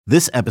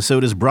This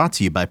episode is brought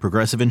to you by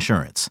Progressive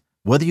Insurance.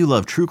 Whether you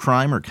love true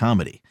crime or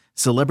comedy,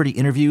 celebrity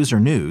interviews or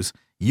news,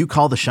 you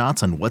call the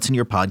shots on what's in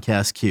your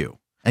podcast queue.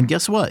 And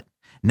guess what?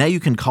 Now you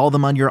can call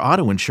them on your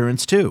auto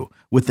insurance too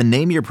with the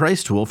Name Your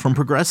Price tool from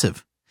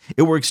Progressive.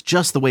 It works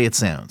just the way it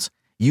sounds.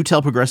 You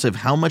tell Progressive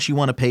how much you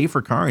want to pay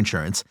for car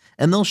insurance,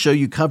 and they'll show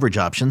you coverage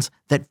options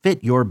that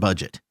fit your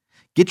budget.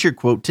 Get your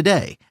quote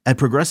today at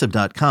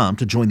Progressive.com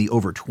to join the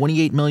over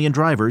 28 million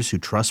drivers who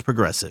trust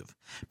Progressive.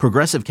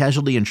 Progressive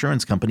Casualty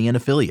Insurance Company and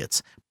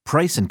Affiliates.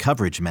 Price and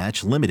coverage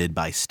match limited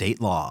by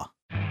state law.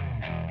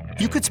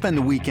 You could spend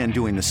the weekend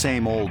doing the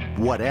same old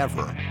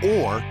whatever,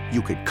 or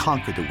you could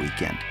conquer the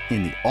weekend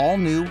in the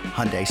all-new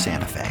Hyundai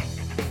Santa Fe.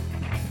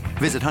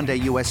 Visit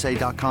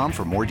HyundaiUSA.com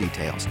for more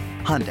details.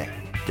 Hyundai,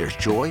 there's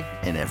joy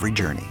in every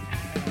journey.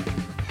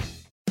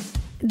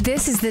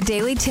 This is the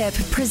Daily Tip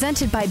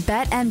presented by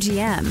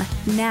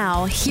BetMGM.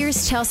 Now,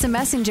 here's Chelsea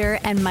Messenger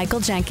and Michael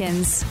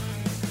Jenkins.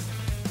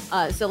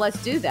 So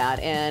let's do that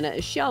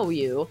and show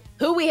you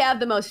who we have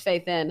the most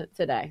faith in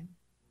today.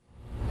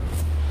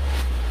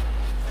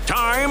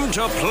 Time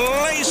to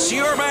place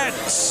your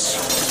bets.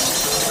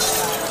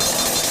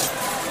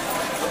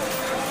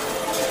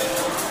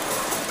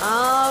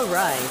 All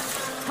right,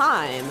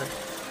 time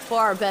for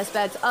our best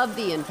bets of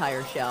the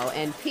entire show.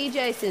 And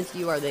PJ, since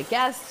you are the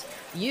guest,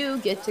 you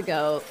get to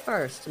go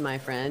first, my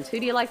friend. Who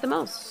do you like the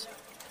most?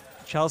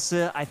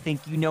 Chelsea, I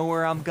think you know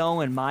where I'm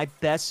going. My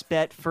best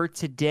bet for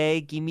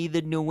today, give me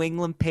the New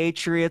England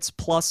Patriots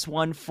plus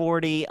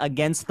 140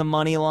 against the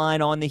money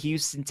line on the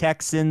Houston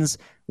Texans.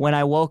 When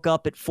I woke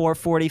up at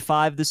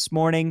 4:45 this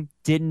morning,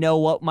 didn't know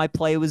what my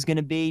play was going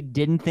to be,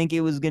 didn't think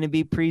it was going to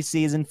be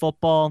preseason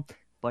football,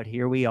 but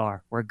here we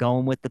are. We're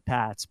going with the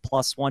Pats,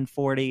 plus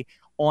 140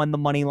 on the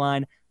money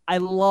line. I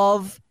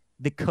love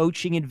the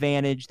coaching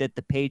advantage that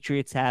the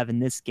Patriots have in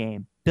this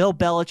game. Bill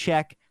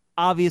Belichick,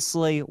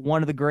 obviously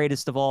one of the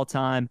greatest of all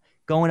time,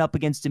 going up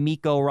against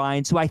DeMeco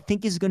Ryans, who I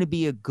think is going to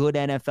be a good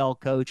NFL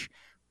coach,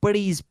 but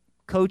he's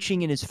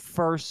coaching in his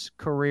first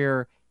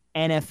career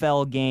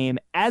NFL game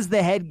as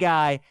the head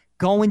guy,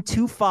 going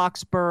to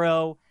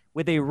Foxborough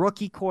with a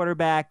rookie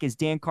quarterback. As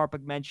Dan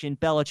Karpuk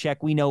mentioned, Belichick,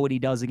 we know what he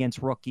does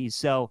against rookies.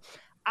 So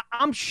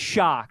I'm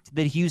shocked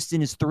that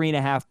Houston is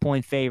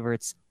 3.5-point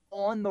favorites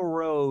on the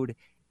road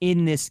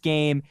in this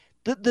game.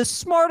 The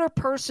smarter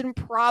person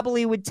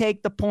probably would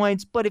take the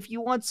points, but if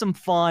you want some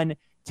fun,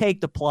 take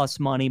the plus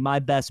money. My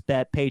best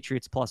bet,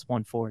 Patriots plus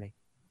 140.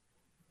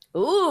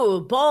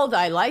 Ooh, bold.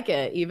 I like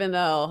it, even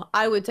though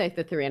I would take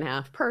the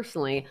 3.5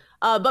 personally.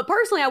 But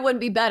personally, I wouldn't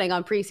be betting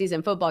on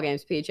preseason football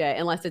games, PJ,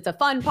 unless it's a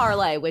fun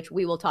parlay, which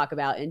we will talk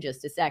about in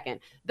just a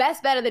second.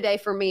 Best bet of the day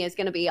for me is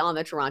going to be on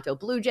the Toronto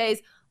Blue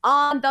Jays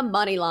on the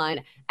money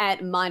line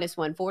at minus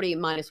 140,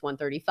 minus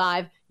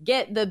 135.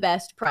 Get the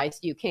best price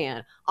you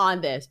can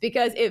on this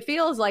because it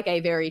feels like a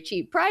very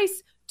cheap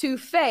price to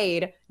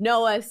fade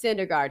Noah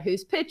Syndergaard,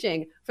 who's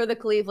pitching for the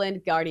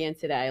Cleveland Guardians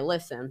today.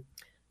 Listen,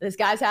 this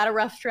guy's had a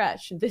rough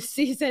stretch this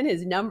season.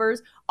 His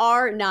numbers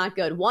are not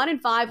good.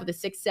 1-5 with a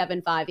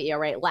 6.75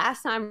 ERA.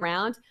 Last time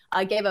around,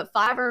 gave up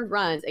 5 earned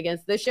runs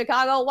against the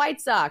Chicago White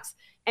Sox.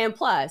 And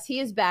plus, he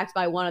is backed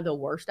by one of the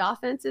worst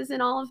offenses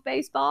in all of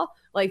baseball.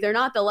 Like, they're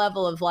not the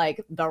level of,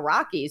 like, the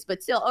Rockies,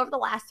 but still, over the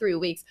last 3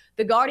 weeks,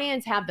 the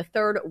Guardians have the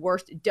 3rd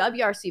worst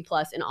WRC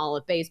plus in all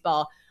of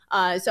baseball.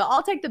 So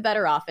I'll take the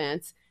better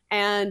offense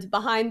and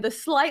behind the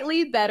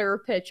slightly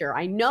better pitcher.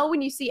 I know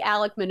when you see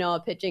Alek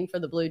Manoah pitching for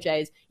the Blue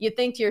Jays, you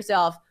think to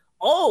yourself,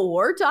 oh,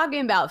 we're talking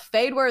about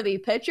fade-worthy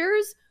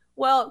pitchers?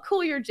 Well,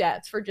 cool your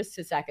jets for just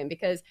a second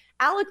because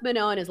Alek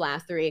Manoah in his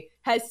last 3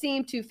 has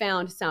seemed to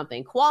found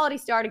something. Quality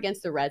start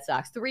against the Red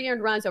Sox, 3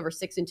 earned runs over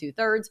 6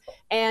 2/3,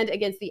 and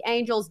against the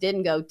Angels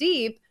didn't go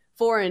deep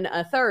for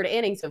a third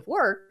innings of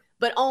work,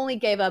 but only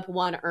gave up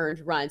 1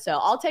 earned run. So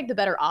I'll take the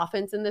better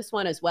offense in this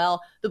one as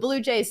well. The Blue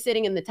Jays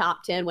sitting in the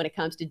top 10 when it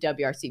comes to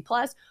WRC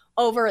plus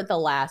over the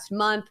last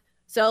month.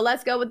 So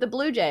let's go with the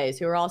Blue Jays,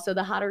 who are also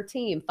the hotter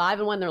team,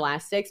 5-1 in their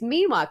last 6.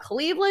 Meanwhile,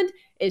 Cleveland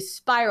is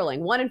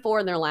spiraling, 1-4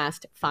 in their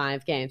last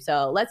 5 games.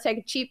 So let's take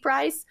a cheap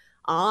price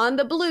on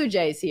the Blue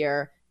Jays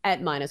here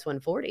at minus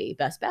 140.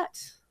 Best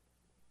bet.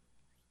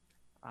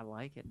 I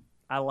like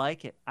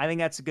it. I think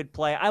that's a good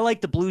play. I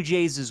like the Blue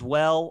Jays as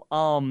well.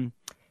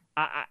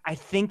 I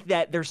think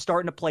that they're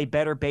starting to play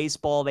better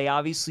baseball. They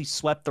obviously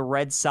swept the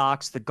Red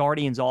Sox. The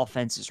Guardians'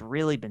 offense has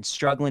really been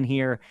struggling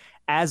here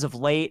as of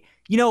late.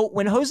 You know,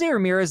 when Jose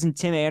Ramirez and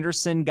Tim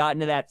Anderson got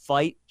into that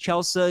fight,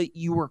 Chelsea,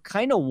 you were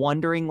kind of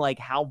wondering like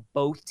how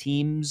both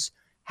teams,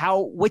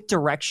 what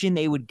direction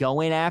they would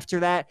go in after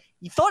that.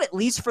 You thought at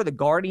least for the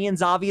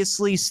Guardians,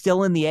 obviously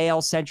still in the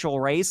AL Central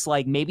race,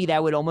 like maybe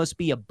that would almost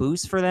be a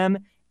boost for them.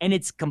 And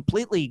it's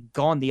completely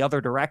gone the other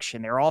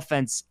direction. Their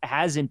offense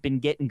hasn't been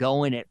getting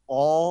going at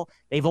all.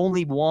 They've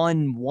only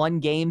won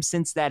 1 game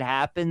since that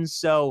happened.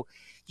 So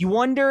you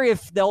wonder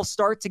if they'll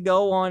start to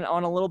go on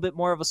a little bit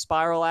more of a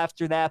spiral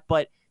after that.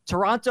 But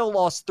Toronto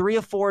lost 3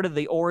 of 4 to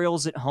the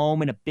Orioles at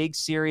home in a big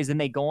series,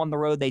 and they go on the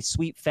road. They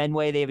sweep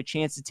Fenway. They have a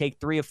chance to take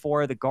 3 of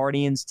 4 of the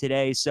Guardians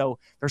today. So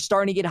they're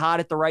starting to get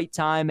hot at the right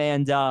time,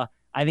 and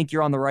I think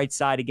you're on the right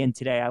side again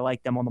today. I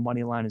like them on the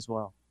money line as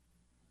well.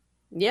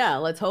 Yeah,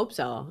 let's hope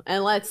so.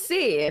 And let's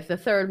see if the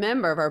third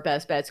member of our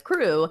Best Bets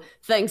crew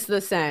thinks the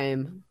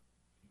same.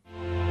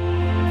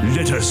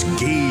 Let us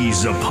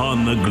gaze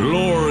upon the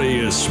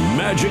glorious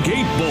Magic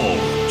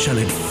 8-Ball. Shall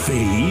it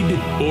fade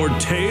or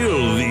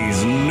tail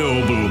these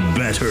noble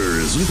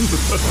betters?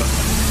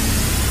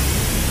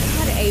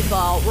 God,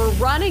 8-Ball, we're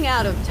running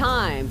out of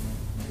time.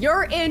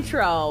 Your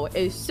intro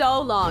is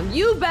so long.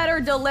 You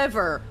better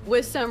deliver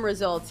with some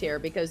results here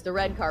because the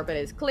red carpet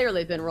has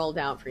clearly been rolled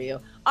out for you.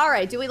 All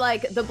right, do we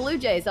like the Blue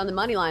Jays on the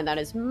money line? That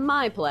is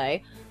my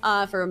play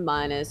for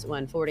minus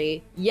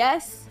 140.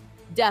 Yes,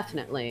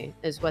 definitely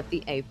is what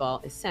the 8-Ball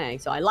is saying.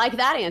 So I like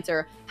that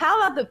answer. How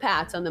about the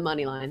Pats on the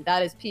money line?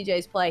 That is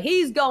PJ's play.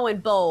 He's going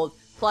bold.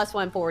 Plus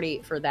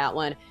 140 for that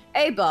one.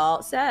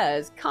 8-Ball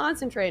says,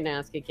 concentrate and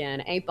ask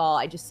again. 8-Ball,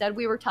 I just said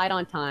we were tight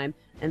on time,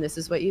 and this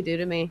is what you do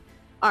to me.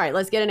 All right,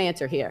 let's get an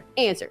answer here.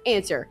 Answer.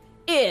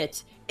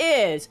 It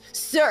is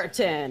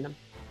certain.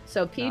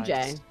 So, PJ,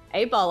 nice.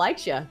 8-Ball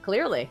likes you,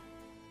 clearly.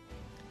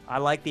 I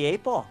like the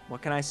 8-Ball.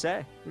 What can I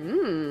say?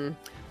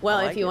 Well,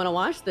 like if you want to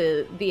watch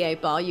the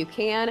 8-Ball, you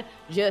can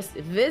just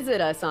visit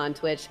us on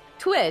Twitch,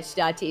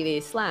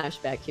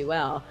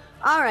 twitch.tv/BetQL.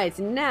 All right,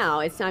 so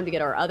now it's time to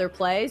get our other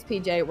plays.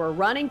 PJ, we're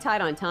running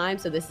tight on time,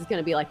 so this is going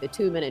to be like the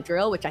 2-minute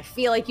drill, which I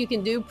feel like you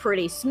can do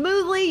pretty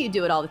smoothly. You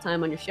do it all the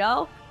time on your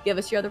show. Give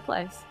us your other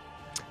plays.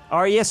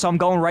 All right, yeah, so I'm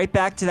going right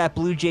back to that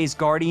Blue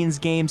Jays-Guardians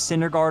game.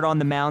 Syndergaard on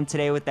the mound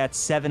today with that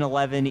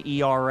 7.11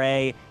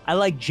 ERA. I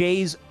like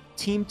Jays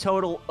team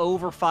total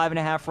over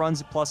 5.5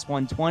 runs at plus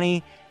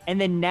 120.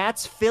 And then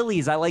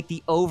Nats-Phillies, I like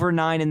the over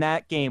 9 in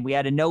that game. We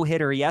had a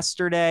no-hitter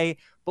yesterday,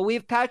 but we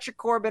have Patrick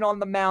Corbin on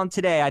the mound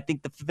today. I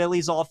think the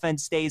Phillies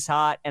offense stays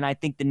hot, and I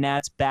think the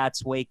Nats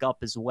bats wake up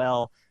as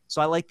well. So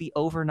I like the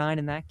over 9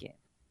 in that game.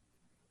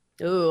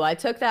 Ooh, I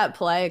took that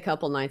play a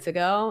couple nights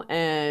ago,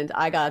 and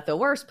I got the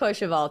worst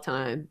push of all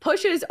time.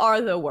 Pushes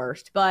are the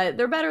worst, but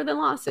they're better than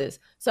losses.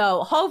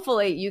 So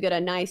hopefully you get a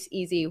nice,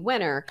 easy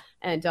winner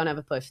and don't have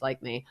a push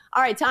like me.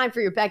 All right, time for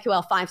your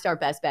BetQL 5-star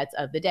best bets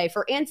of the day.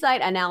 For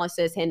insight,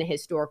 analysis, and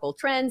historical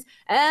trends,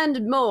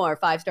 and more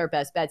 5-star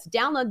best bets,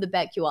 download the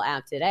BetQL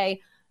app today.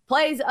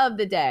 Plays of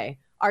the day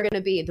are going to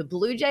be the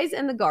Blue Jays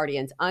and the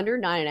Guardians under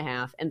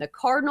 9.5, and the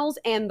Cardinals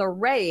and the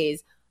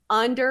Rays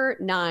under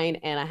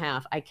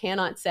 9.5. I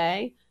cannot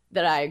say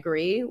that I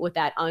agree with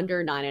that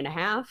under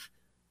 9.5.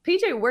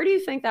 PJ, where do you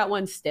think that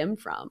one stemmed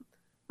from?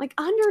 Like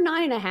under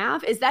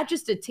 9.5? Is that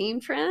just a team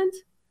trend?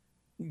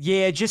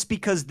 Yeah, just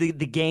because the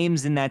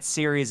games in that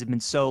series have been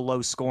so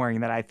low scoring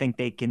that I think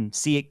they can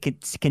see it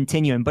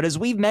continuing. But as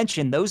we've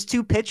mentioned, those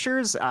two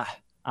pitchers,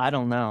 I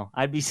don't know.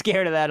 I'd be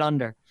scared of that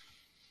under.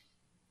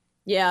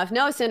 Yeah, if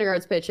Noah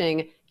Syndergaard's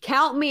pitching,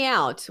 count me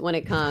out when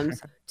it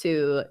comes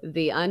to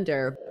the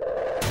under.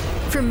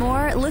 For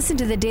more, listen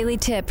to the Daily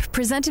Tip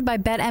presented by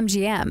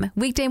BetMGM.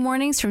 Weekday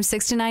mornings from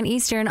 6 to 9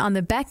 Eastern on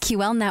the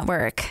BetQL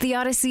network, the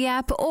Odyssey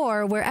app,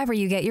 or wherever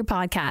you get your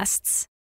podcasts.